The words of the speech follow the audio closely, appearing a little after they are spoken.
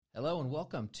Hello and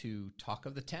welcome to Talk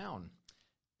of the Town.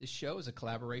 This show is a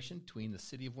collaboration between the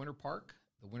City of Winter Park,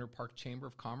 the Winter Park Chamber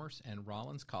of Commerce, and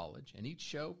Rollins College, and each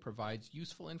show provides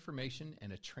useful information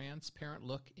and a transparent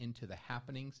look into the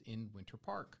happenings in Winter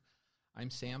Park. I'm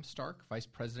Sam Stark, Vice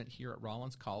President here at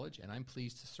Rollins College, and I'm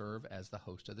pleased to serve as the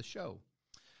host of the show.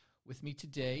 With me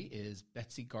today is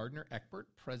Betsy Gardner Eckbert,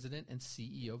 President and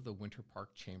CEO of the Winter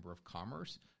Park Chamber of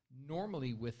Commerce.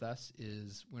 Normally with us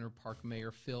is Winter Park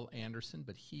Mayor Phil Anderson,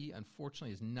 but he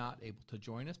unfortunately is not able to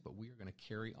join us, but we are going to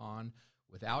carry on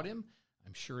without him.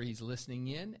 I'm sure he's listening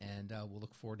in, and we'll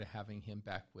look forward to having him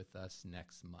back with us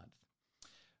next month.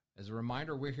 As a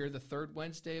reminder, we're here the third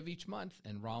Wednesday of each month,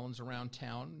 and Rollins Around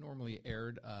Town, normally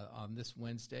aired on this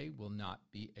Wednesday, will not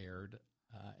be aired,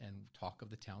 and Talk of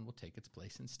the Town will take its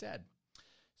place instead.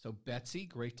 So, Betsy,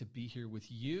 great to be here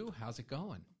with you. How's it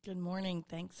going? Good morning.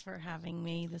 Thanks for having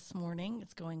me this morning.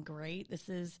 It's going great. This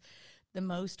is the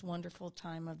most wonderful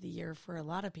time of the year for a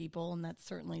lot of people, and that's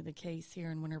certainly the case here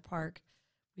in Winter Park.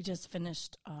 We just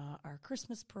finished our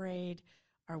Christmas parade,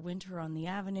 our Winter on the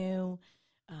Avenue,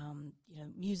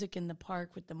 music in the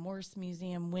park with the Morse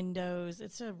Museum windows.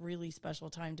 It's a really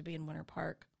special time to be in Winter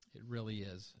Park. It really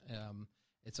is.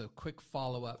 It's a quick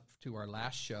follow-up to our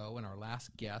last show and our last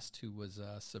guest, who was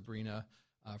Sabrina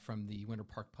from the Winter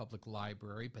Park Public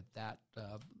Library. But that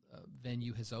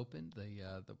venue has opened.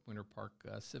 The Winter Park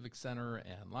Civic Center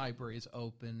and Library is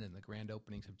open, and the grand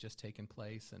openings have just taken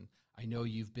place. And I know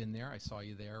you've been there. I saw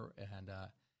you there, and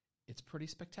it's pretty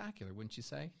spectacular, wouldn't you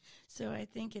say? So I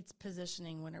think it's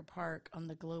positioning Winter Park on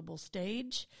the global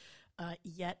stage.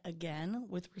 Yet again,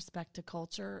 with respect to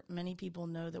culture, many people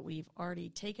know that we've already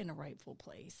taken a rightful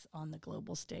place on the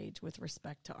global stage with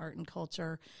respect to art and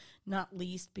culture, not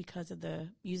least because of the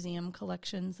museum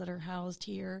collections that are housed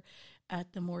here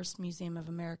at the Morse Museum of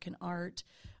American Art,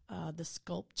 the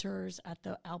sculptures at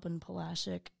the Albin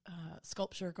Palaszczuk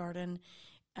Sculpture Garden.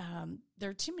 There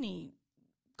are too many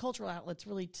cultural outlets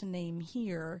really to name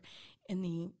here in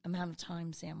the amount of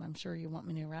time, Sam, I'm sure you want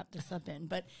me to wrap this up in.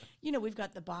 But, we've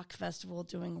got the Bach Festival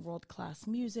doing world-class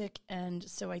music. And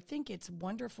so I think it's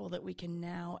wonderful that we can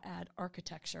now add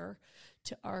architecture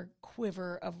to our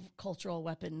quiver of cultural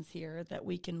weapons here, that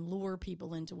we can lure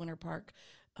people into Winter Park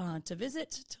to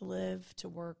visit, to live, to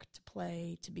work, to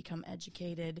play, to become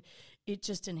educated. It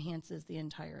just enhances the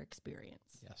entire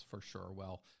experience. Yes, for sure.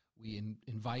 Well, we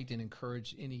invite and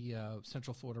encourage any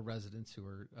Central Florida residents who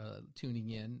are tuning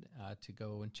in to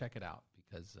go and check it out,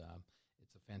 because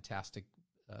it's a fantastic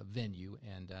venue,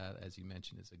 and as you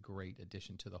mentioned, is a great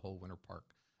addition to the whole Winter Park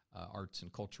arts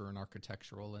and culture and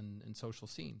architectural and social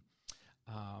scene.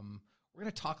 We're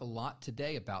going to talk a lot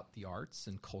today about the arts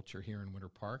and culture here in Winter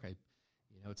Park.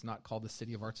 It's not called the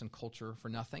City of Arts and Culture for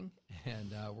nothing,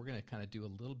 and we're going to kind of do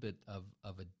a little bit of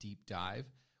a deep dive.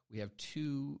 We have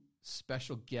two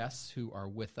special guests who are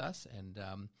with us, and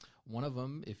one of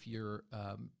them, if you're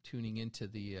tuning into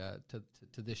the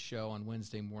to this show on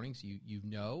Wednesday mornings, you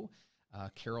know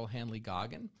Carol Hanley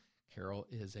Goggin. Carol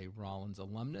is a Rollins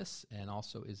alumnus and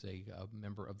also is a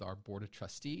member of our Board of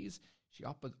Trustees. She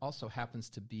also happens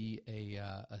to be a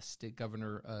State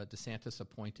Governor DeSantis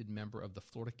appointed member of the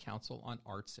Florida Council on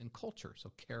Arts and Culture.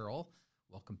 So, Carol,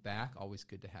 welcome back. Always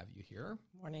good to have you here.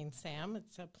 Morning, Sam.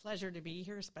 It's a pleasure to be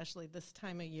here, especially this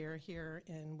time of year here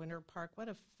in Winter Park. What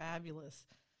a fabulous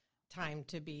time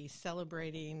to be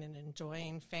celebrating and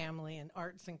enjoying family and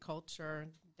arts and culture.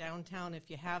 Downtown, if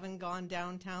you haven't gone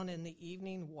downtown in the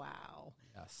evening, wow.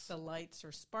 Yes. The lights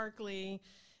are sparkly.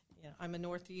 I'm a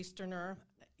Northeasterner.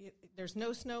 There's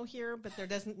no snow here, but there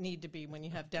doesn't need to be when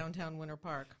you have downtown Winter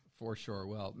Park. For sure.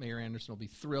 Well, Mayor Anderson will be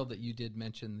thrilled that you did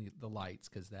mention the lights,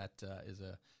 because that is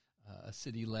a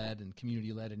city-led and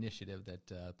community-led initiative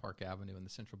that Park Avenue and the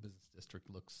Central Business District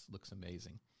looks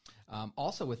amazing.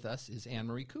 Also with us is Anne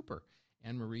Marie Cooper.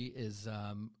 Anne Marie is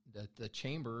the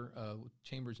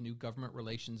Chamber's new Government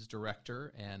Relations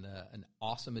Director, and an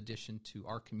awesome addition to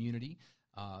our community,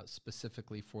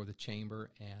 specifically for the Chamber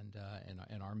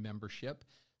and our membership.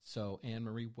 So, Anne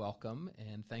Marie, welcome,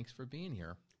 and thanks for being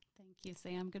here. Thank you,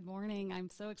 Sam. Good morning.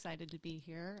 I'm so excited to be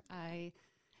here. I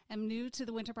am new to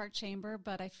the Winter Park Chamber,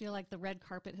 but I feel like the red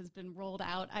carpet has been rolled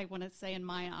out. I want to say in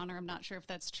my honor, I'm not sure if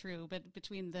that's true, but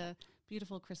between the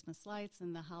beautiful Christmas lights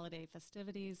and the holiday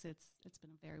festivities, it's been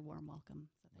a very warm welcome.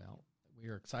 So well, we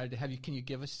are excited to have you. Can you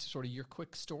give us sort of your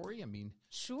quick story?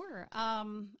 Sure.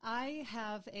 I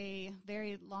have a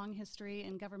very long history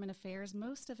in government affairs.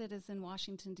 Most of it is in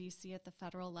Washington, D.C. at the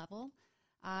federal level.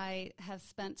 I have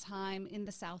spent time in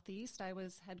the Southeast. I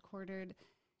was headquartered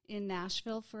in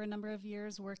Nashville for a number of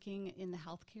years, working in the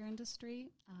healthcare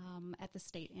industry at the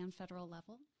state and federal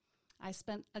level. I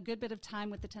spent a good bit of time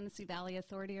with the Tennessee Valley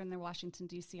Authority in their Washington,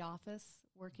 D.C. office,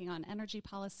 working on energy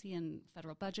policy and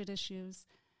federal budget issues.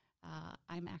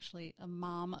 I'm actually a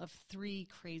mom of 3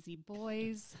 crazy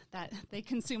boys that they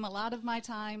consume a lot of my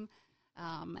time.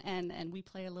 And we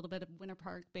play a little bit of Winter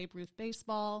Park Babe Ruth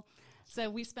baseball. So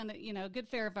we spend a good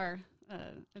fair of a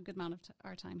good amount of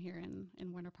our time here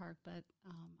in Winter Park. But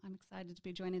I'm excited to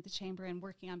be joining the Chamber and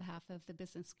working on behalf of the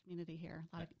business community here.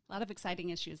 A lot of exciting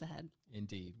issues ahead.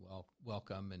 Indeed. Well,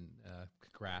 welcome and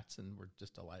congrats, and we're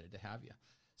just delighted to have you.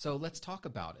 So let's talk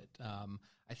about it.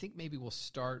 I think maybe we'll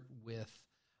start with,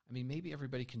 maybe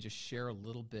everybody can just share a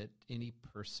little bit, any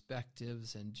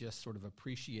perspectives and just sort of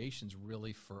appreciations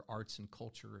really for arts and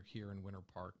culture here in Winter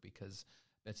Park, because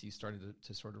Betsy, you started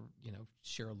to sort of,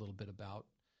 share a little bit about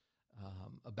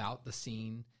the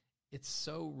scene. It's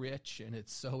so rich and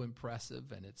it's so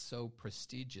impressive and it's so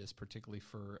prestigious, particularly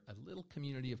for a little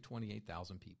community of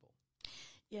 28,000 people.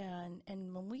 Yeah,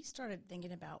 and when we started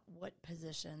thinking about what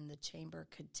position the Chamber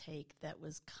could take that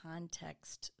was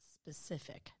context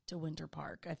specific to Winter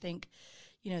Park, I think,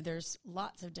 there's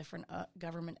lots of different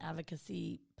government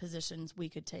advocacy positions we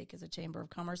could take as a Chamber of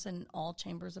Commerce, and all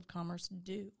chambers of commerce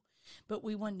do. But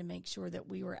we wanted to make sure that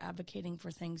we were advocating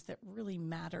for things that really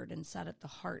mattered and sat at the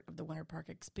heart of the Winter Park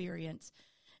experience.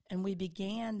 And we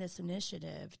began this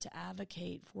initiative to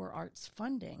advocate for arts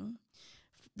funding.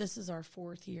 This is our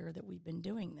 4th year that we've been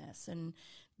doing this. And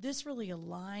this really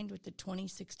aligned with the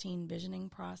 2016 visioning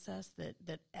process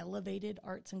that elevated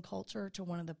arts and culture to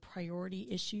one of the priority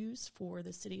issues for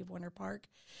the city of Winter Park.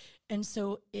 And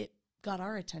so it got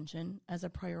our attention as a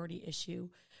priority issue.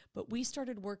 But we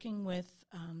started working with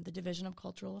the Division of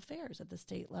Cultural Affairs at the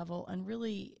state level and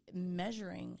really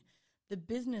measuring the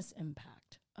business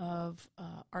impact of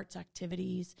arts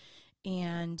activities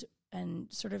and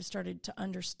sort of started to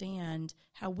understand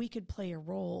how we could play a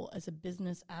role as a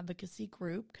business advocacy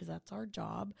group, because that's our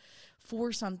job,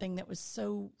 for something that was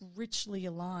so richly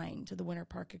aligned to the Winter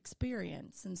Park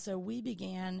experience. And so we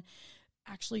began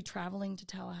actually traveling to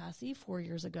Tallahassee 4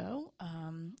 years ago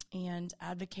and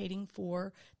advocating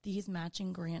for these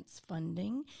matching grants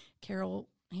funding. Carol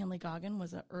Hanley-Goggin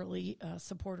was an early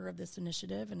supporter of this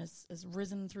initiative and has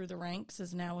risen through the ranks,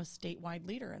 is now a statewide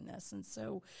leader in this. And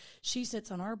so she sits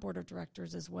on our board of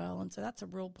directors as well. And so that's a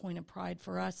real point of pride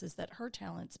for us, is that her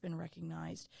talent's been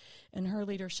recognized and her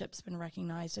leadership's been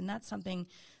recognized. And that's something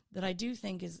that I do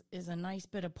think is a nice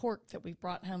bit of pork that we've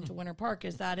brought home to Winter Park,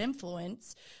 is that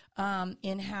influence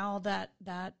in how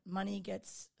that money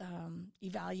gets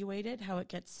evaluated, how it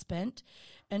gets spent.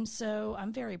 And so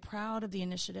I'm very proud of the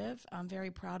initiative. I'm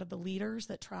very proud of the leaders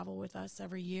that travel with us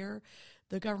every year,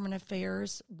 the government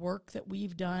affairs work that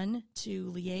we've done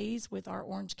to liaise with our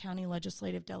Orange County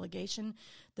legislative delegation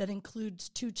that includes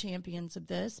 2 champions of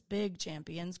this, big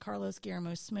champions. Carlos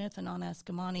Guillermo Smith and Ana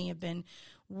Escamani have been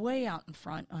way out in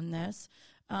front on this.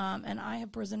 And I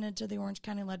have presented to the Orange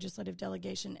County legislative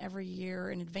delegation every year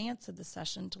in advance of the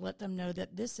session to let them know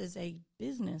that this is a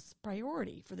business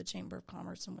priority for the Chamber of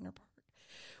Commerce in Winter Park.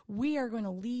 We are going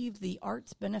to leave the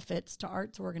arts benefits to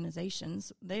arts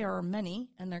organizations. They are many,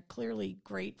 and they're clearly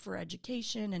great for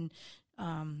education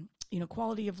and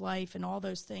quality of life and all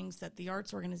those things that the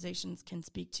arts organizations can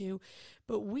speak to.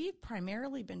 But we've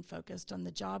primarily been focused on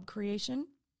the job creation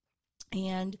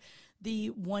and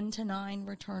the 1 to 9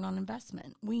 return on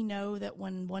investment. We know that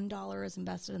when $1 is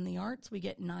invested in the arts, we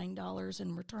get $9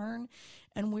 in return,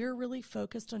 and we're really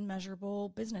focused on measurable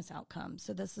business outcomes.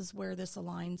 So this is where this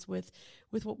aligns with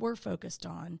what we're focused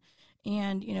on.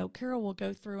 And, Carol will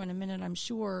go through in a minute, I'm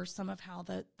sure, some of how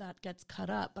that gets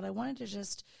cut up, but I wanted to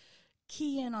just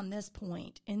key in on this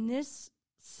point. In this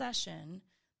session,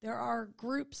 there are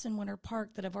groups in Winter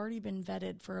Park that have already been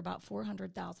vetted for about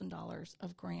 $400,000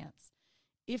 of grants.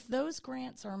 If those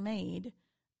grants are made,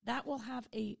 that will have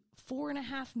a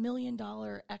 $4.5 million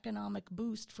economic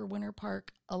boost for Winter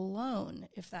Park alone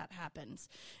if that happens.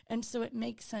 And so it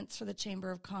makes sense for the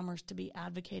Chamber of Commerce to be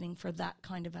advocating for that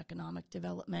kind of economic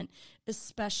development,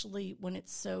 especially when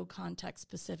it's so context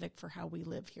specific for how we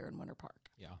live here in Winter Park.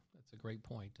 Yeah, that's a great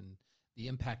point. And the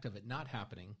impact of it not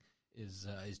happening is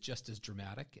just as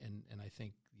dramatic. And I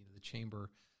think the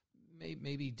Chamber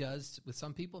maybe does with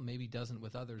some people, maybe doesn't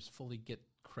with others, fully get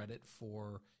credit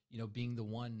for being the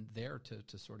one there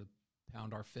to sort of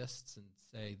pound our fists and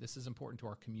say this is important to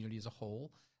our community as a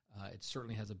whole. It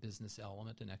certainly has a business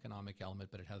element, an economic element,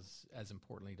 but it has, as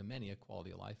importantly to many, a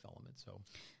quality of life element. So,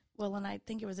 well, and I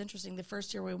think it was interesting. The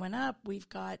first year we went up, we've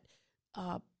got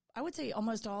I would say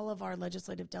almost all of our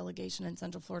legislative delegation in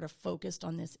Central Florida focused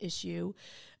on this issue.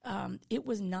 It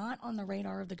was not on the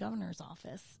radar of the governor's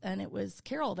office, and it was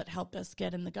Carol that helped us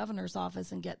get in the governor's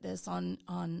office and get this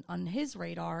on his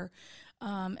radar.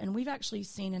 And we've actually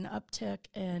seen an uptick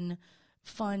in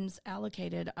funds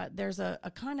allocated. There's a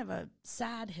kind of a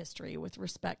sad history with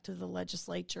respect to the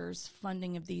legislature's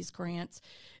funding of these grants,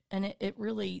 and it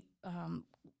really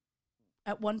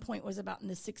at one point was about in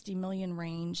the 60 million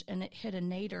range, and it hit a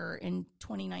nadir in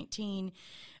 2019,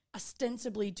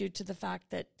 ostensibly due to the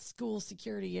fact that school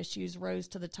security issues rose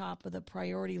to the top of the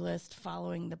priority list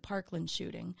following the Parkland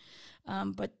shooting.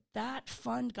 But that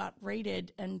fund got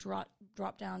rated and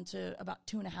dropped down to about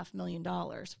 $2.5 million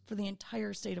for the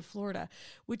entire state of Florida,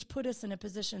 which put us in a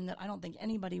position that I don't think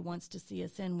anybody wants to see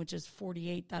us in, which is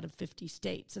 48th out of 50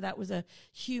 states. So that was a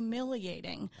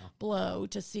humiliating blow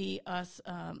to see us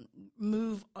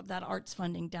move that arts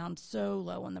funding down so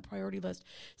low on the priority list.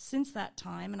 Since that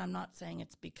time, and I'm not saying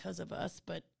it's because of us,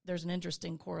 but there's an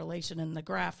interesting correlation in the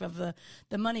graph of the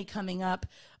money coming up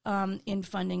in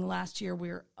funding. Last year, we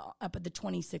were up at the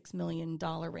 $26 million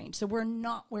range. So we're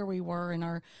not where we were in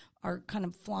our kind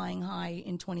of flying high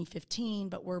in 2015,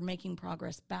 but we're making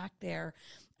progress back there.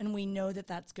 And we know that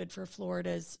that's good for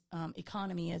Florida's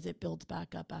economy as it builds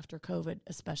back up after COVID,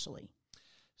 especially.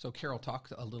 So Carol, talk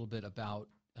a little bit about,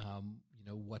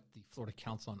 what the Florida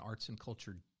Council on Arts and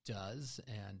Culture does,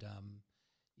 and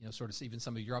sort of even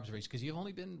some of your observations, because you've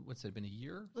only been, been a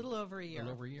year? A little over a year. A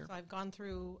little over a year. So I've gone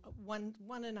through one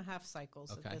and a half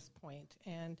cycles Okay. at this point.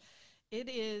 And it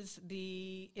is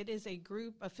a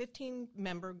group, a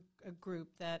 15-member group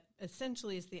that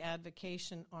essentially is the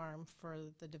advocation arm for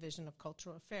the Division of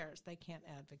Cultural Affairs. They can't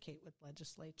advocate with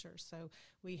legislature. So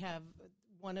we have,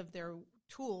 one of their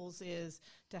tools is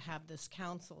to have this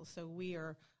council. So we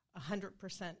are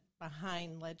 100%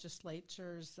 behind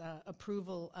legislature's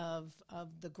approval of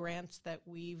the grants that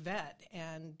we vet.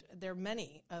 And there are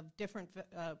many of different,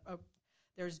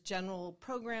 there's general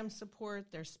program support,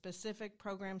 there's specific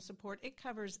program support. It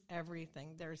covers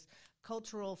everything. There's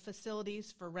cultural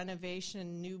facilities for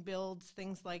renovation, new builds,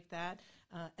 things like that,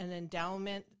 an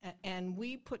endowment. And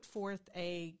we put forth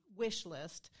a wish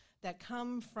list that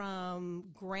come from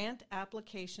grant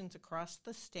applications across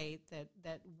the state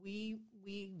that we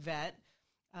vet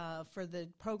for the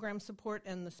program support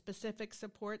and the specific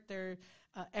support. They're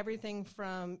everything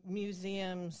from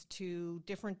museums to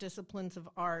different disciplines of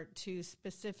art to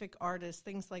specific artists,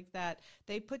 things like that.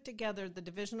 They put together, the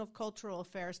Division of Cultural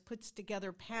Affairs puts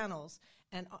together panels,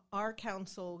 and our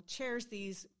council chairs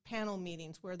these panel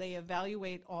meetings where they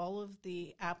evaluate all of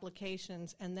the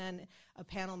applications, and then a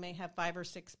panel may have 5 or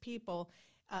 6 people.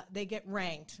 They get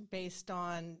ranked based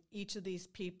on each of these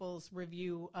people's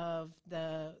review of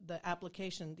the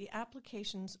application. The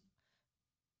applications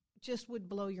just would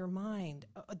blow your mind.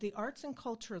 The arts and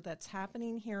culture that's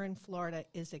happening here in Florida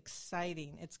is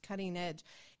exciting. It's cutting edge.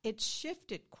 It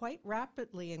shifted quite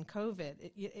rapidly in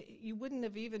COVID. You wouldn't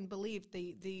have even believed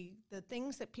the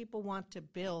things that people want to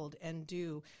build and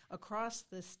do across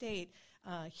the state.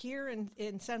 Here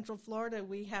in Central Florida,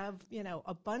 we have,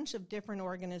 a bunch of different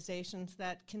organizations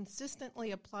that consistently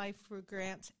apply for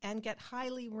grants and get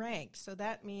highly ranked. So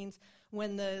that means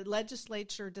when the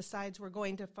legislature decides we're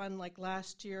going to fund, like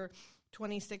last year,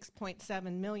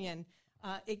 $26.7 million,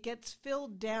 it gets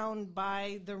filled down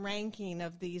by the ranking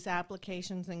of these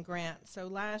applications and grants. So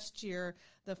last year,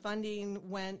 the funding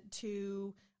went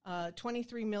to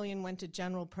 $23 million went to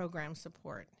general program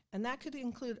support. And that could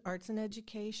include arts and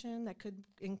education, that could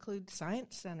include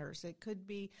science centers, it could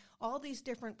be all these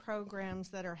different programs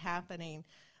that are happening.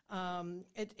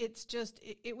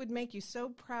 It would make you so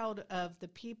proud of the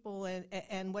people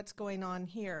and what's going on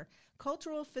here.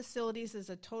 Cultural facilities is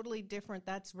a totally different,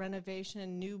 that's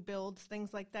renovation, new builds,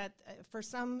 things like that. For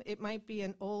some, it might be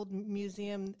an old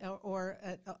museum or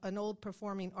an old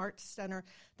performing arts center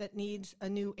that needs a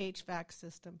new HVAC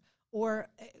system, or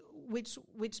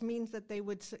which means that they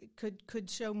could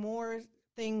show more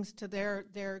things to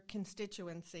their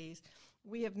constituencies.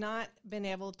 We have not been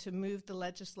able to move the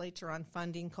legislature on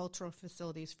funding cultural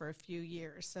facilities for a few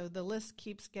years. So the list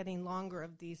keeps getting longer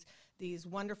of these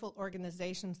wonderful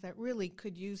organizations that really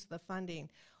could use the funding.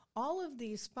 All of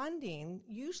these funding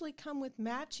usually come with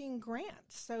matching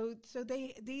grants. So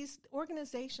these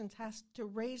organizations have to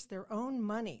raise their own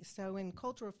money. So in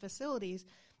cultural facilities,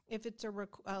 if it's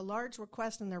a large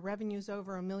request and their revenue's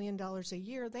over $1 million a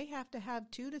year, they have to have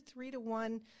 2 to 3 to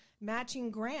 1 matching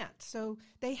grants. So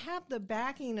they have the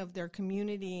backing of their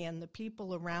community and the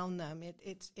people around them.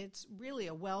 It's really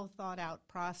a well thought out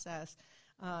process.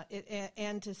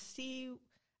 And to see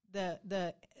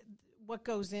what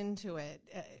goes into it.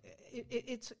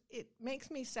 It makes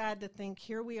me sad to think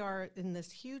here we are in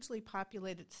this hugely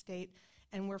populated state,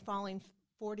 and we're falling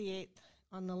 48th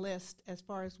on the list as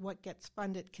far as what gets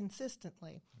funded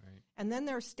consistently. Right. And then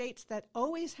there are states that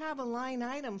always have a line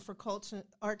item for culture,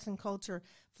 arts and culture.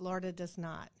 Florida does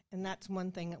not. And that's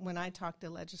one thing when I talk to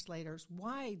legislators,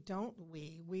 why don't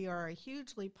we? We are a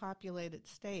hugely populated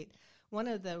state. One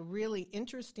of the really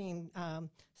interesting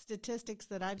statistics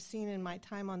that I've seen in my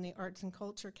time on the Arts and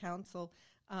Culture Council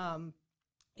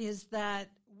is that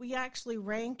we actually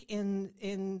rank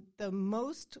in the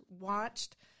most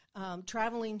watched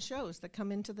traveling shows that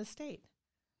come into the state.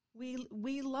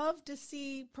 We love to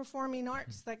see performing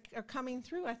arts that are coming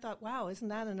through. I thought, wow, isn't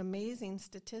that an amazing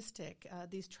statistic?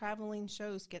 These traveling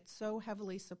shows get so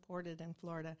heavily supported in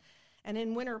Florida. And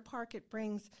in Winter Park, it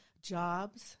brings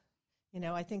jobs.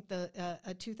 I think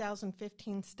a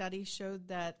 2015 study showed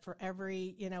that for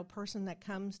every, person that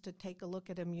comes to take a look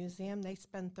at a museum, they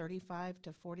spend $35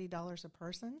 to $40 a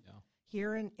person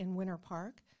here in Winter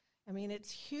Park. I mean, it's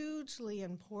hugely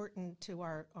important to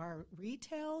our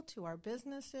retail, to our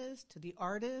businesses, to the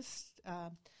artists.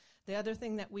 The other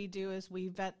thing that we do is we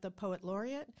vet the Poet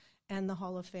Laureate and the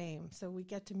Hall of Fame. So we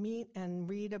get to meet and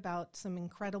read about some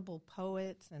incredible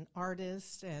poets and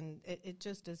artists, and it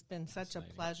just has been such a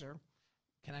pleasure.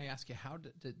 Can I ask you, how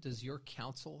does your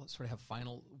council sort of have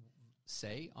final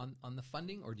say on the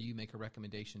funding, or do you make a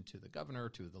recommendation to the governor,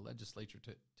 to the legislature,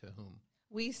 to whom?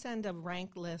 We send a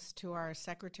rank list to our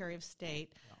Secretary of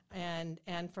State, and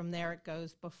from there it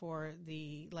goes before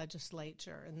the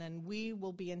legislature. And then we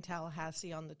will be in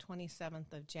Tallahassee on the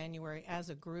 27th of January as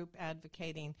a group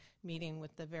advocating, meeting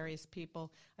with the various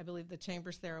people. I believe the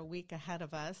chamber's there a week ahead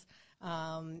of us.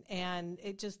 And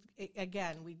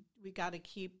again, we got to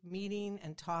keep meeting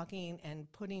and talking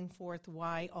and putting forth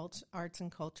why arts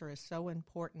and culture is so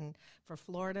important for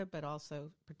Florida, but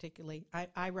also particularly,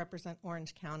 I represent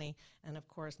Orange County, and of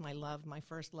course my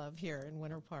first love here in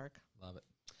Winter Park. Love it.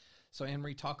 So Anne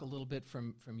Marie, talk a little bit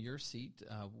from your seat.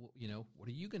 What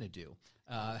are you going to do?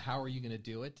 How are you going to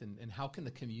do it? And how can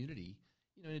the community,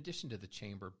 in addition to the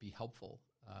chamber, be helpful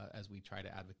as we try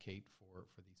to advocate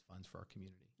for these funds for our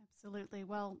community? Absolutely.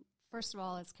 Well, first of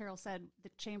all, as Carol said, the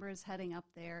chamber is heading up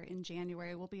there in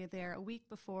January. We'll be there a week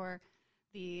before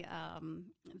the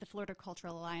Florida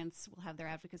Cultural Alliance will have their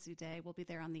advocacy day. We'll be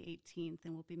there on the 18th,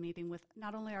 and we'll be meeting with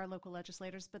not only our local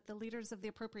legislators, but the leaders of the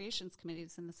appropriations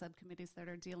committees and the subcommittees that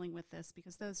are dealing with this,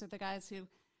 because those are the guys who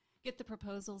get the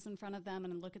proposals in front of them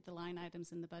and look at the line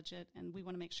items in the budget, and we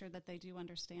want to make sure that they do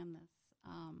understand this,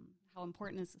 how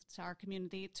important it is to our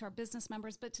community, to our business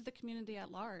members, but to the community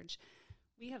at large.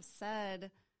 We have said,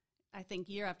 I think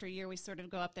year after year, we sort of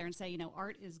go up there and say,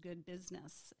 art is good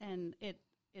business. And it's,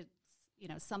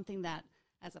 something that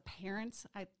as a parent,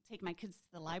 I take my kids to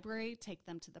the library, take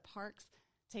them to the parks,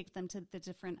 take them to the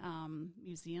different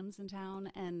museums in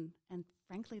town. And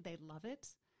frankly, they love it.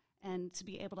 And to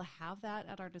be able to have that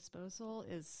at our disposal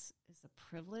is a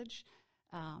privilege.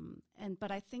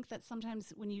 But I think that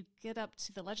sometimes when you get up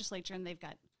to the legislature and they've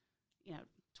got,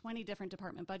 20 different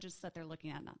department budgets that they're looking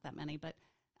at, not that many, but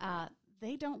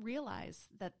they don't realize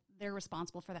that they're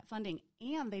responsible for that funding,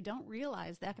 and they don't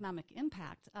realize the economic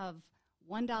impact of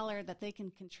 $1 that they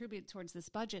can contribute towards this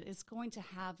budget is going to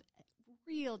have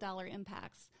real dollar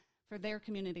impacts for their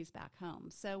communities back home.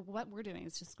 So what we're doing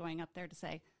is just going up there to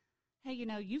say, hey,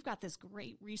 you've got this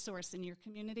great resource in your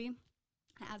community,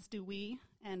 as do we,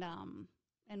 and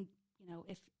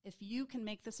if you can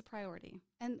make this a priority,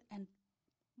 and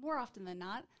more often than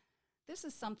not, this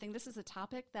is a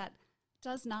topic that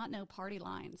does not know party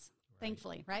lines,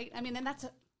 thankfully, right? I mean, and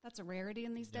that's a rarity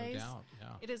in these days. No doubt, yeah.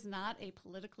 It is not a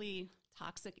politically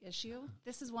toxic issue.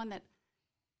 This is one that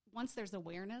once there's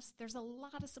awareness, there's a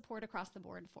lot of support across the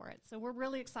board for it. So we're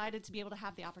really excited to be able to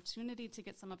have the opportunity to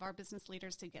get some of our business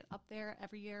leaders to get up there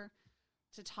every year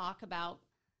to talk about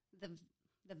the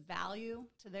value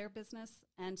to their business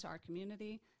and to our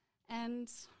community, and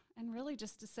really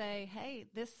just to say, hey,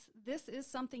 this is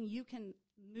something you can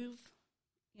move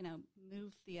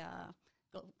the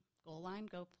goal line,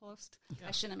 goalpost. Yeah.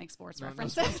 I shouldn't make sports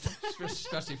references.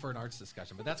 Especially for an arts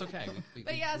discussion, but that's okay.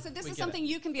 So this is something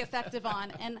you can be effective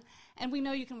on, and we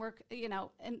know you can work,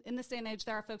 in this day and age,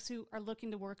 there are folks who are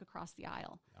looking to work across the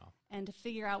aisle and to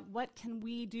figure out what can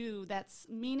we do that's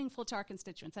meaningful to our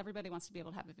constituents. Everybody wants to be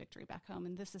able to have a victory back home,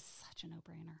 and this is such a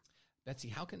no-brainer. Betsy,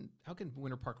 how can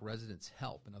Winter Park residents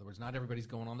help? In other words, not everybody's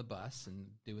going on the bus and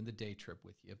doing the day trip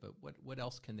with you, but what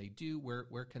else can they do?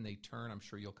 Where can they turn? I'm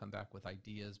sure you'll come back with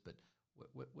ideas, but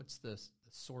what's the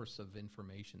source of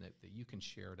information that you can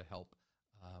share to help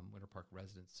Winter Park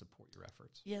residents support your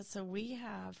efforts? Yeah, so we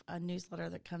have a newsletter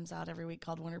that comes out every week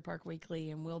called Winter Park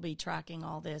Weekly, and we'll be tracking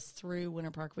all this through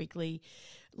Winter Park Weekly.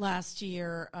 Last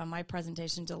year, my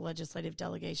presentation to the legislative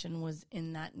delegation was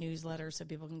in that newsletter so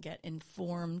people can get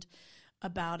informed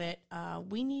about it.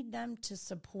 We need them to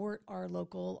support our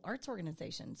local arts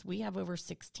organizations. We have over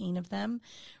 16 of them,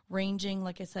 ranging,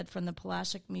 like I said, from the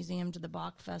Pulaski Museum to the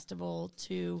Bach Festival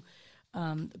to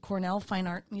the Cornell Fine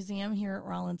Art Museum here at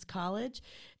Rollins College,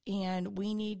 and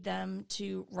we need them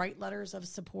to write letters of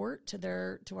support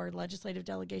to our legislative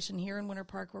delegation here in Winter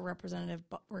Park. We're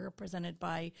represented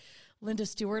by Linda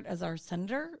Stewart as our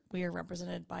senator. We are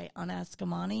represented by Ana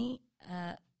Escamani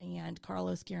and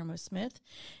Carlos Guillermo Smith,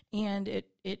 and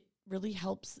it really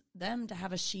helps them to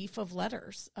have a sheaf of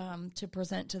letters to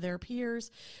present to their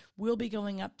peers. We'll be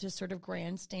going up to sort of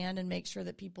grandstand and make sure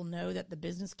that people know that the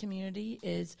business community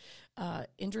is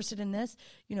interested in this.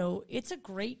 You know, it's a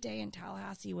great day in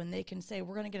Tallahassee when they can say,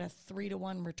 we're going to get a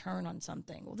 3-to-1 return on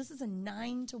something. Well, this is a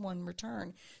 9-to-1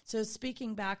 return. So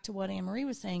speaking back to what Anne Marie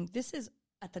was saying, this is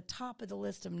at the top of the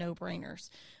list of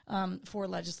no-brainers for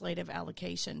legislative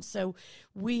allocation. So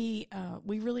we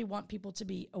really want people to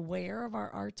be aware of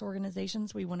our arts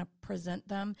organizations. We want to present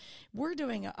them. We're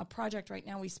doing a project right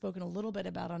now we've spoken a little bit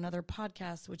about on other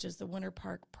podcasts, which is the Winter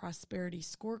Park Prosperity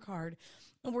Scorecard.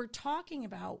 And we're talking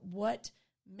about what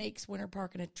makes Winter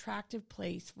Park an attractive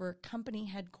place for company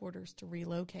headquarters to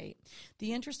relocate.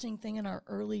 The interesting thing in our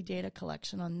early data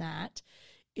collection on that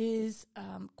is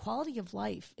quality of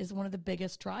life is one of the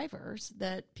biggest drivers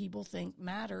that people think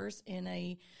matters in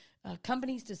a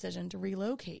company's decision to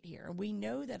relocate here. We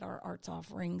know that our arts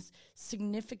offerings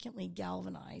significantly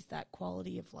galvanize that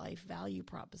quality of life value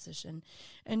proposition.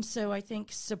 And so I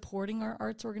think supporting our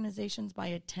arts organizations by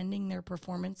attending their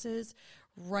performances,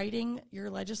 writing your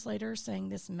legislators saying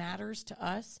this matters to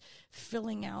us,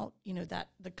 filling out, that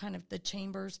the kind of the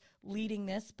chambers leading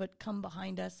this, but come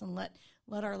behind us and let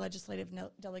our legislative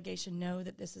delegation know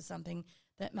that this is something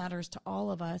that matters to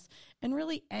all of us, and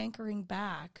really anchoring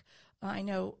back. I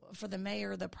know for the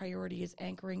mayor, the priority is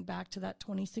anchoring back to that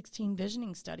 2016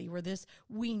 visioning study where this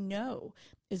we know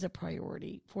is a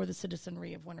priority for the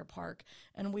citizenry of Winter Park,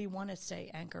 and we want to stay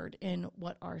anchored in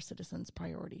what our citizens'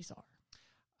 priorities are.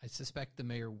 I suspect the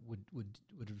mayor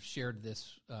would have shared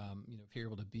this, if you're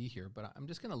able to be here, but I'm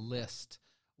just going to list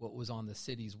what was on the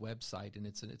city's website, and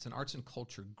it's an arts and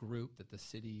culture group that the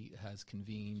city has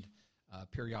convened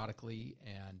periodically,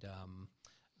 and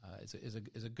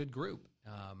is a good group.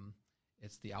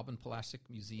 It's the Alban Pulaski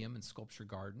Museum and Sculpture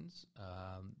Gardens,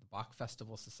 the Bach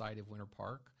Festival Society of Winter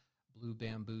Park, Blue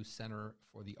Bamboo Center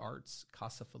for the Arts,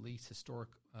 Casa Feliz Historic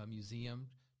Museum,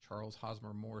 Charles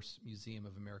Hosmer Morse Museum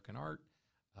of American Art,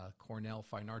 Cornell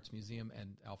Fine Arts Museum,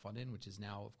 and Alfondin, which is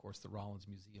now, of course, the Rollins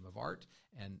Museum of Art,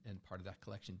 and part of that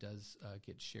collection does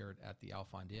get shared at the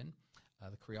Alfondin.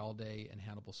 The Crealde and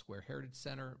Hannibal Square Heritage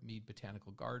Center, Mead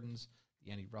Botanical Gardens,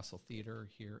 the Annie Russell Theater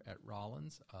here at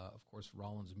Rollins, of course,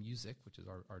 Rollins Music, which is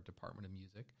our Department of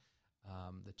Music,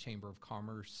 the Chamber of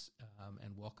Commerce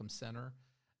and Welcome Center,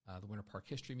 the Winter Park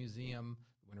History Museum,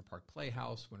 the Winter Park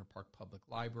Playhouse, Winter Park Public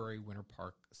Library, Winter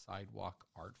Park Sidewalk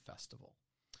Art Festival.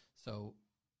 So,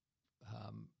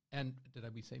 and did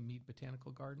we say Mead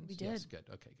Botanical Gardens? We did. Yes, good.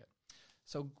 Okay, good.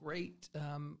 So great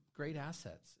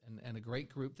assets and a great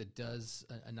group that does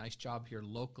a nice job here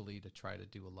locally to try to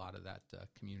do a lot of that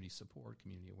community support,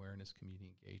 community awareness,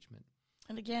 community engagement.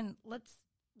 And again, let's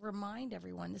remind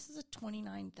everyone, this is a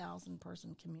 29,000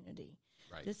 person community.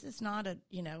 Right. This is not a,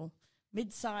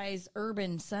 mid-sized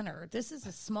urban center. This is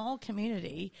a small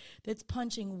community that's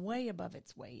punching way above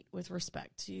its weight with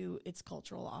respect to its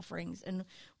cultural offerings. And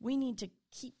we need to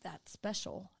keep that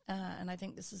special. And I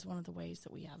think this is one of the ways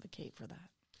that we advocate for that.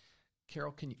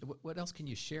 Carol, what else can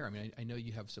you share? I mean, I know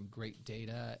you have some great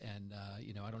data, and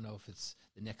I don't know if it's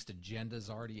the next agenda is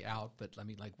already out, but I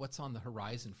mean, like, what's on the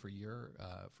horizon for your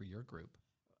group?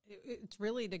 It's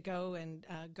really to go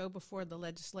before the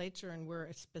legislature, and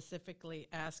we're specifically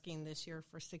asking this year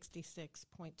for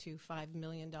 $66.25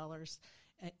 million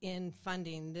in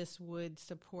funding. This would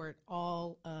support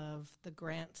all of the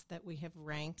grants that we have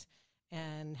ranked,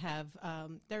 and have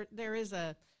there is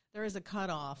a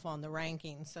cutoff on the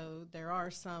ranking, so there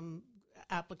are some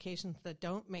applications that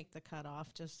don't make the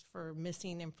cutoff just for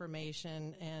missing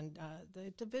information, and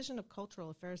the Division of Cultural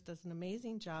Affairs does an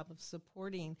amazing job of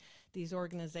supporting these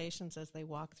organizations as they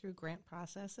walk through grant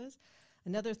processes.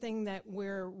 Another thing that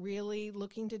we're really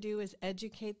looking to do is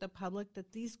educate the public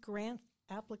that these grant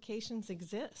applications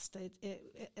exist.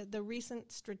 The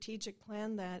recent strategic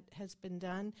plan that has been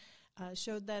done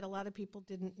showed that a lot of people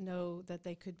didn't know that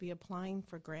they could be applying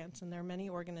for grants, and there are many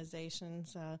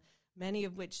organizations many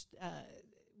of which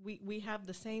we have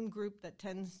the same group that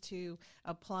tends to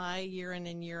apply year in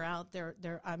and year out.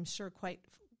 There I'm sure quite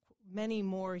many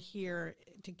more here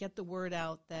to get the word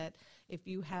out that if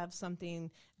you have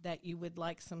something that you would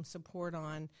like some support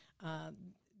on,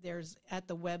 there's at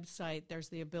the website, there's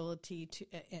the ability to,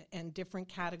 and different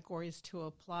categories to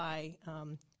apply.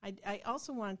 I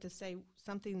also wanted to say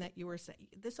something that you were saying.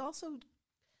 This also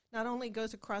not only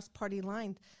goes across party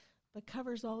lines, but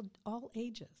covers all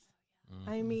ages. Mm-hmm.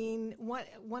 I mean,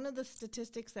 one of the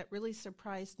statistics that really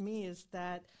surprised me is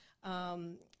that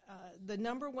the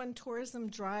number one tourism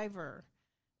driver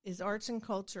is arts and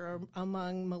culture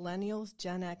among millennials,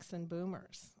 Gen X, and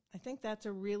boomers. I think that's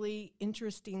a really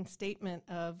interesting statement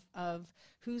of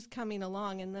who's coming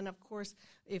along. And then, of course,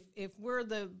 if we're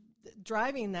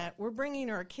driving that, we're bringing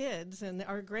our kids and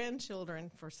our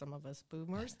grandchildren. For some of us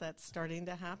boomers, that's starting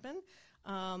to happen.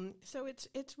 So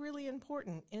it's really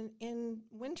important. In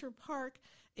Winter Park,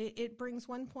 it brings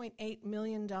 $1.8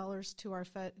 million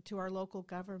to our local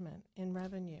government in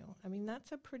revenue. I mean,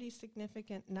 that's a pretty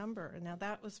significant number. Now,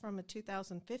 that was from a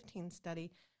 2015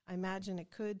 study. I imagine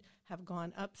it could have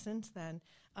gone up since then.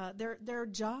 There are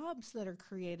jobs that are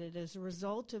created as a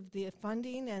result of the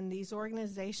funding and these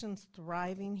organizations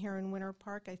thriving here in Winter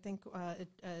Park. I think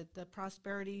the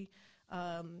prosperity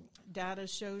data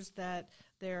shows that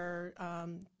there are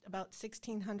about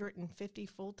 1,650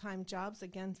 full-time jobs.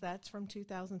 Again, that's from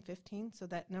 2015, so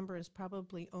that number has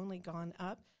probably only gone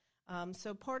up.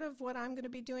 So part of what I'm going to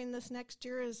be doing this next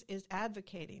year is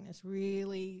advocating, is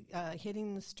really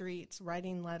hitting the streets,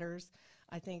 writing letters.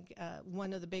 I think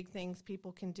one of the big things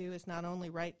people can do is not only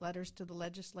write letters to the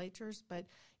legislatures, but,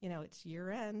 it's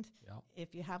year end. Yep.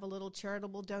 If you have a little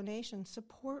charitable donation,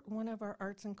 support one of our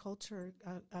arts and culture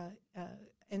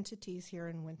entities here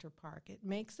in Winter Park. It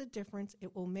makes a difference.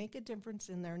 It will make a difference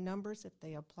in their numbers if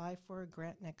they apply for a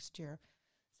grant next year.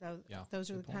 So those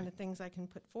are the kind of things I can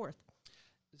put forth.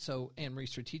 So, Anne Marie,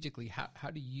 strategically,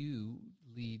 how do you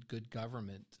lead good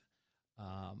government,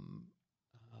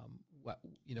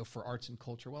 for arts and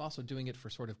culture, while also doing it for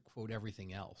sort of, quote,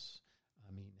 everything else?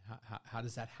 I mean, how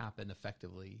does that happen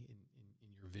effectively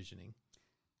in your visioning?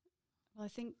 Well, I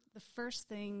think the first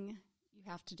thing you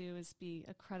have to do is be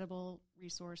a credible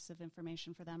resource of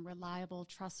information for them, reliable,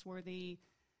 trustworthy,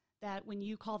 that when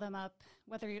you call them up,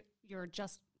 whether you're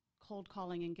just cold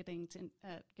calling and getting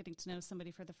to know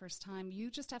somebody for the first time, you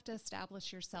just have to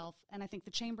establish yourself. And I think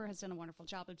the Chamber has done a wonderful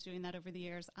job of doing that over the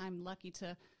years. I'm lucky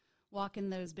to walk in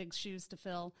those big shoes to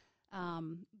fill.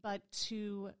 But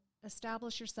to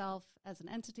establish yourself as an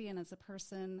entity and as a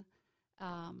person,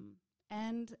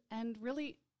 and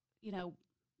really,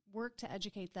 work to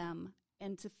educate them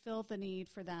and to fill the need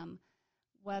for them,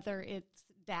 whether it's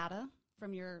data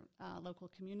from your local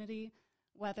community,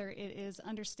 whether it is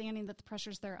understanding that the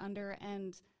pressures they're under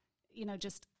and,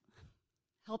 just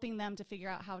helping them to figure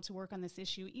out how to work on this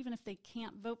issue. Even if they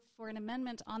can't vote for an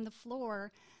amendment on the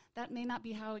floor, that may not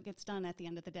be how it gets done at the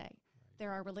end of the day. Right.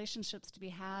 There are relationships to be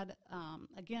had,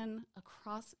 again,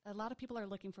 across. A lot of people are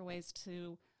looking for ways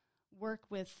to work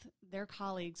with their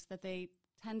colleagues that they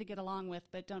tend to get along with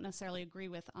but don't necessarily agree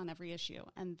with on every issue.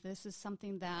 And this is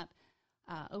something that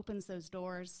opens those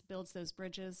doors, builds those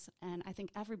bridges, and I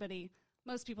think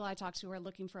most people I talk to are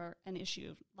looking for an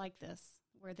issue like this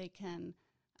where they can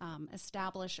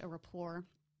establish a rapport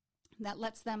that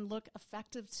lets them look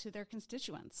effective to their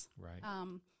constituents. Right.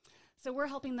 So we're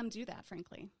helping them do that,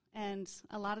 frankly. And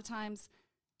a lot of times,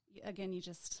 again, you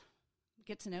just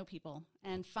get to know people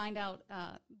and find out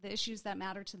the issues that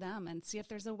matter to them and see if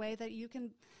there's a way that you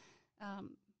can,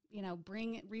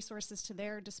 bring resources to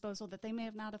their disposal that they may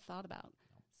have not have thought about.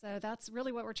 So that's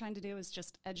really what we're trying to do, is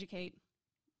just educate,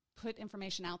 put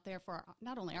information out there for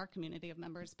not only our community of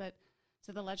members, but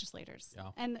to the legislators. Yeah.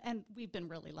 And we've been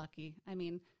really lucky. I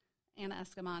mean, Anna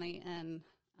Escamani and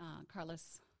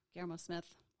Carlos Guillermo Smith,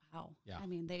 wow. Yeah. I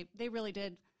mean, they really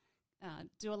did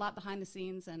do a lot behind the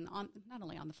scenes and not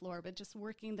only on the floor, but just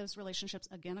working those relationships,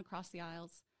 again, across the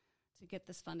aisles to get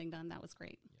this funding done. That was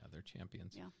great. Yeah, they're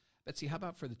champions. Yeah. Betsy, how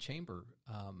about for the Chamber?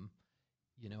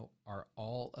 Are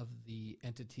all of the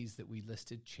entities that we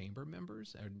listed Chamber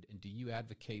members? And do you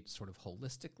advocate sort of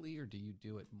holistically, or do you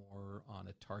do it more on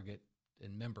a target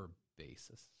and member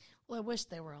basis? Well, I wish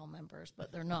they were all members,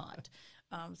 but they're not.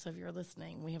 So if you're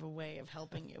listening, we have a way of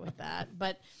helping you with that.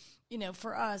 But,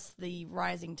 for us, the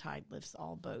rising tide lifts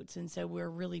all boats. And so we're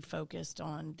really focused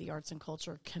on the arts and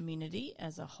culture community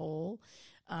as a whole.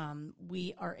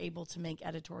 We are able to make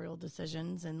editorial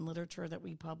decisions in literature that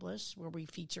we publish where we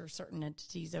feature certain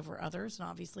entities over others. And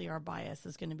obviously our bias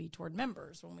is going to be toward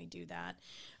members when we do that.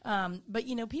 But,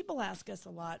 people ask us a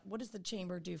lot, what does the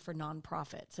Chamber do for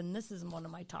nonprofits? And this is one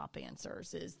of my top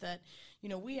answers is that,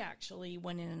 we actually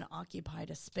went in and occupied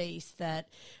a space that,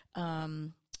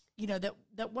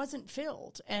 that wasn't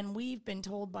filled. And we've been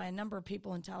told by a number of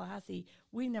people in Tallahassee,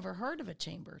 we've never heard of a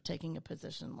chamber taking a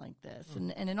position like this.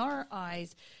 And in our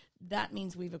eyes, that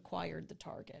means we've acquired the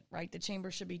target, right? The chamber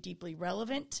should be deeply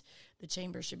relevant. The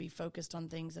chamber should be focused on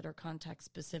things that are context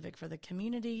specific for the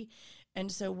community.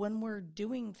 And so when we're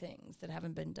doing things that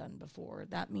haven't been done before,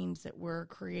 that means that we're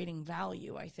creating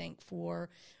value, I think, for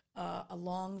a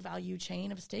long value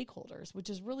chain of stakeholders, which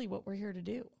is really what we're here to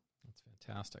do. That's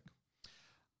fantastic.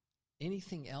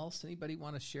 Anything else? Anybody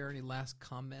want to share any last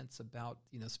comments about,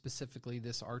 specifically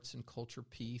this arts and culture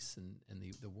piece and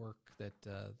the work that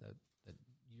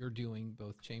you're doing,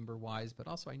 both chamber-wise, but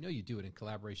also I know you do it in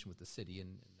collaboration with the city,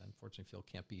 and unfortunately Phil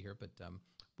can't be here, but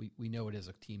we know it is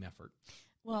a team effort.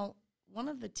 Well, one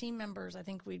of the team members I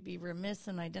think we'd be remiss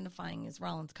in identifying is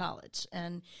Rollins College.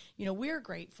 And, we're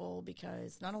grateful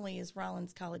because not only is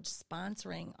Rollins College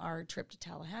sponsoring our trip to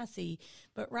Tallahassee,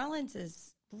 but Rollins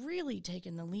is really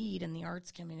taken the lead in the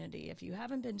arts community. If you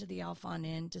haven't been to the Alphon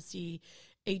Inn to see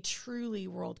a truly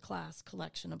world-class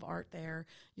collection of art there,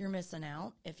 you're missing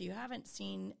out. If you haven't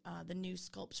seen the new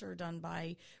sculpture done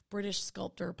by British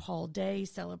sculptor Paul Day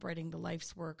celebrating the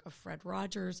life's work of Fred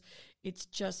Rogers, it's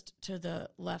just to the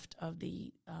left of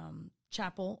the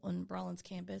chapel on Rollins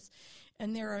campus.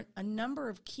 And there are a number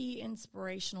of key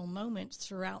inspirational moments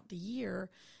throughout the year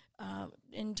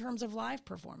in terms of live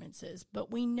performances.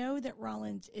 But we know that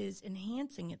Rollins is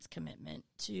enhancing its commitment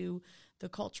to the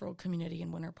cultural community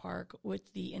in Winter Park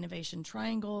with the Innovation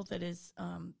Triangle that is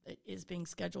being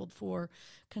scheduled for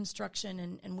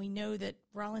construction. And we know that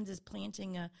Rollins is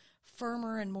planting a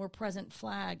firmer and more present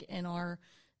flag in our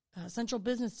central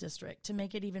business district to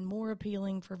make it even more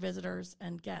appealing for visitors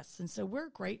and guests. And so we're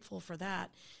grateful for that.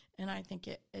 And I think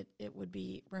it would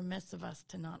be remiss of us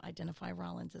to not identify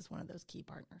Rollins as one of those key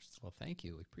partners. Well, thank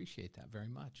you. We appreciate that very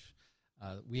much.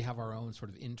 We have our own sort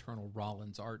of internal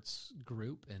Rollins Arts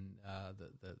group, and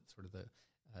the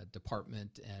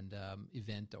department and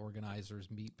event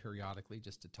organizers meet periodically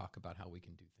just to talk about how we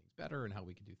can do things better and how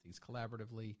we can do things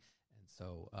collaboratively. And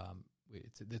so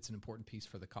it's an important piece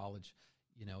for the college,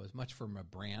 as much from a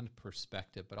brand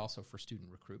perspective, but also for student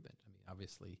recruitment. I mean,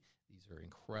 obviously, these are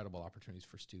incredible opportunities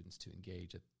for students to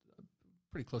engage at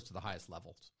pretty close to the highest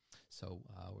levels. So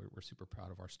we're super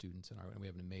proud of our students, and we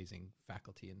have an amazing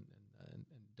faculty and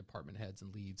department heads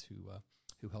and leads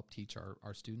who help teach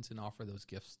our students and offer those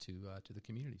gifts to the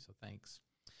community. So thanks.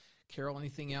 Carol,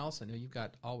 anything else? I know you've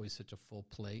got always such a full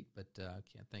plate, but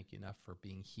can't thank you enough for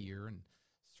being here and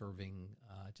serving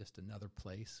just another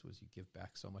place as you give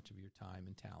back so much of your time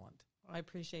and talent. I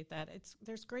appreciate that.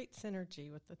 There's great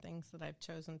synergy with the things that I've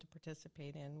chosen to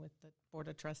participate in with the Board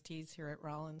of Trustees here at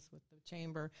Rollins, with the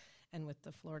Chamber, and with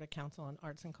the Florida Council on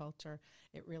Arts and Culture.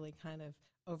 It really kind of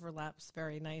overlaps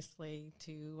very nicely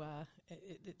to,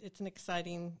 it's an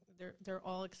exciting, they're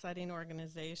all exciting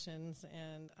organizations,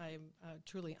 and I'm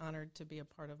truly honored to be a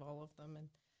part of all of them.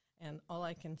 And all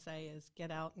I can say is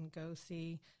get out and go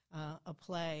see a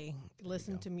play,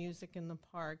 listen to music in the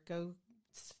park, go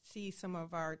see some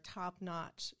of our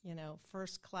top-notch,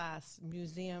 first-class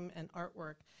museum and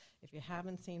artwork. If you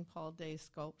haven't seen Paul Day's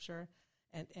sculpture,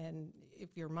 and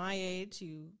if you're my age,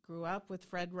 you grew up with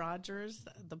Fred Rogers,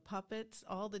 the puppets,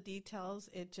 all the details,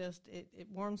 it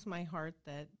warms my heart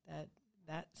that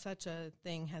such a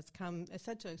thing has come,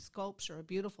 such a sculpture, a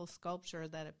beautiful sculpture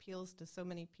that appeals to so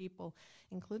many people,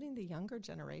 including the younger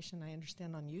generation, I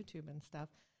understand, on YouTube and stuff.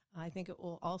 I think it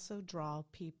will also draw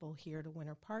people here to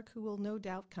Winter Park who will no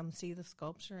doubt come see the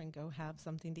sculpture and go have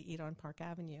something to eat on Park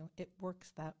Avenue. It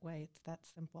works that way. It's that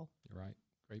simple. You're right.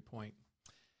 Great point.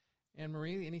 Anne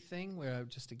Marie, anything? We're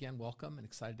just, again, welcome and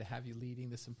excited to have you leading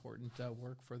this important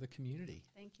work for the community.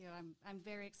 Thank you. I'm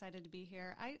very excited to be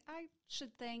here. I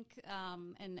should thank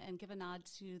and give a nod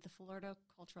to the Florida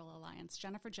Cultural Alliance.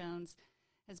 Jennifer Jones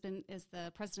is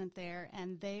the president there,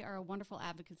 and they are a wonderful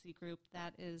advocacy group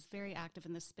that is very active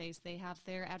in this space. They have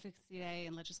their Advocacy Day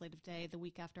and Legislative Day the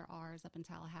week after ours up in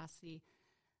Tallahassee.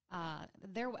 I'm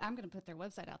going to put their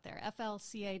website out there,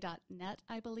 flca.net,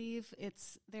 I believe.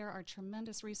 There are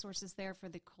tremendous resources there for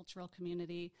the cultural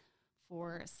community,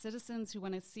 for citizens who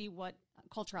want to see what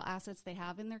cultural assets they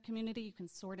have in their community. You can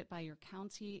sort it by your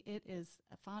county. It is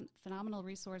a phenomenal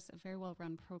resource, a very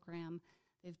well-run program.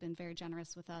 They've been very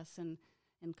generous with us and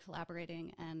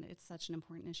collaborating, and it's such an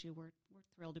important issue. We're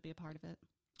thrilled to be a part of it.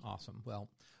 Awesome. Well,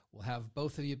 we'll have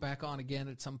both of you back on again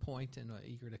at some point, and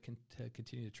eager to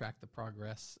continue to track the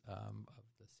progress of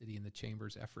the city and the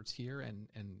chamber's efforts here, and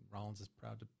Rollins is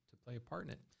proud to play a part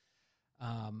in it.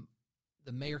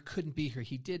 The mayor couldn't be here.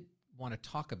 He did want to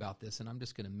talk about this, and I'm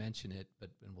just going to mention it,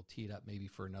 and we'll tee it up maybe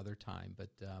for another time. But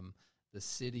the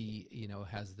city,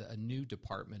 has a new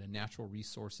department, a natural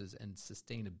resources and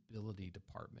sustainability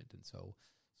department, and so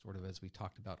sort of as we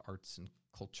talked about arts and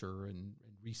culture and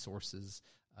resources,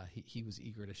 he was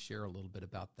eager to share a little bit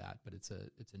about that. But it's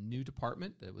a new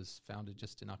department that was founded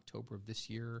just in October of this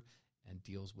year and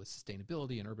deals with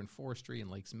sustainability and urban forestry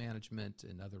and lakes management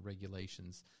and other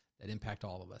regulations that impact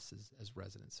all of us as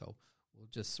residents. So we'll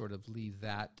just sort of leave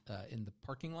that in the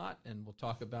parking lot, and we'll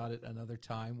talk about it another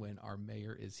time when our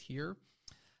mayor is here.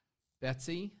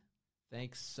 Betsy,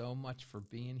 thanks so much for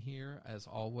being here, as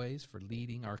always, for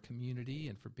leading our community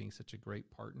and for being such a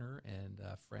great partner and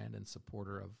friend and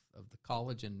supporter of the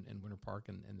college and Winter Park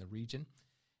and the region.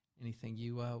 Anything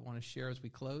you want to share as we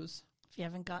close? If you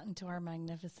haven't gotten to our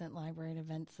magnificent library and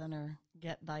event center,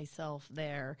 get thyself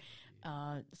there.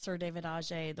 Sir David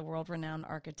Adjaye, the world-renowned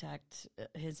architect,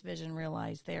 his vision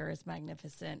realized there is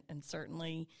magnificent, and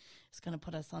certainly it's going to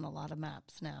put us on a lot of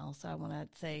maps now. So I want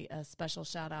to say a special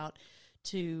shout-out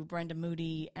to Brenda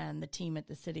Moody and the team at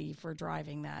the city for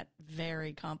driving that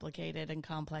very complicated and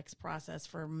complex process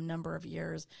for a number of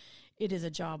years. It is a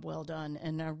job well done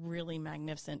and a really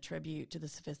magnificent tribute to the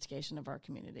sophistication of our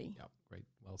community. Yep, great.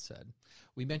 Well said.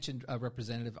 We mentioned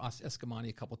Representative Escamani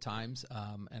a couple times,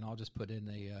 and I'll just put in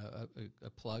a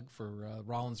plug for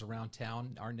Rollins Around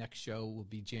Town. Our next show will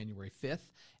be January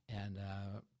 5th, and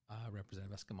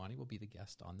Representative Escamani will be the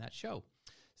guest on that show.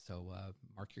 So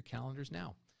mark your calendars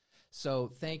now.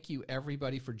 So thank you,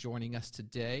 everybody, for joining us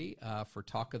today for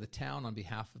Talk of the Town on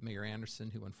behalf of Mayor Anderson,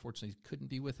 who unfortunately couldn't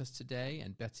be with us today,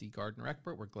 and Betsy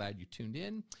Gardner-Eckbert. We're glad you tuned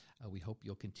in. We hope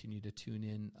you'll continue to tune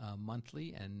in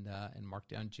monthly and mark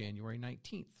down January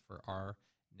 19th for our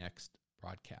next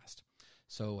broadcast.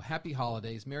 So happy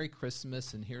holidays, Merry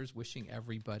Christmas, and here's wishing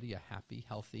everybody a happy,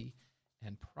 healthy,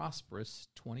 and prosperous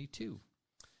 22.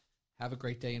 Have a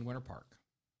great day in Winter Park.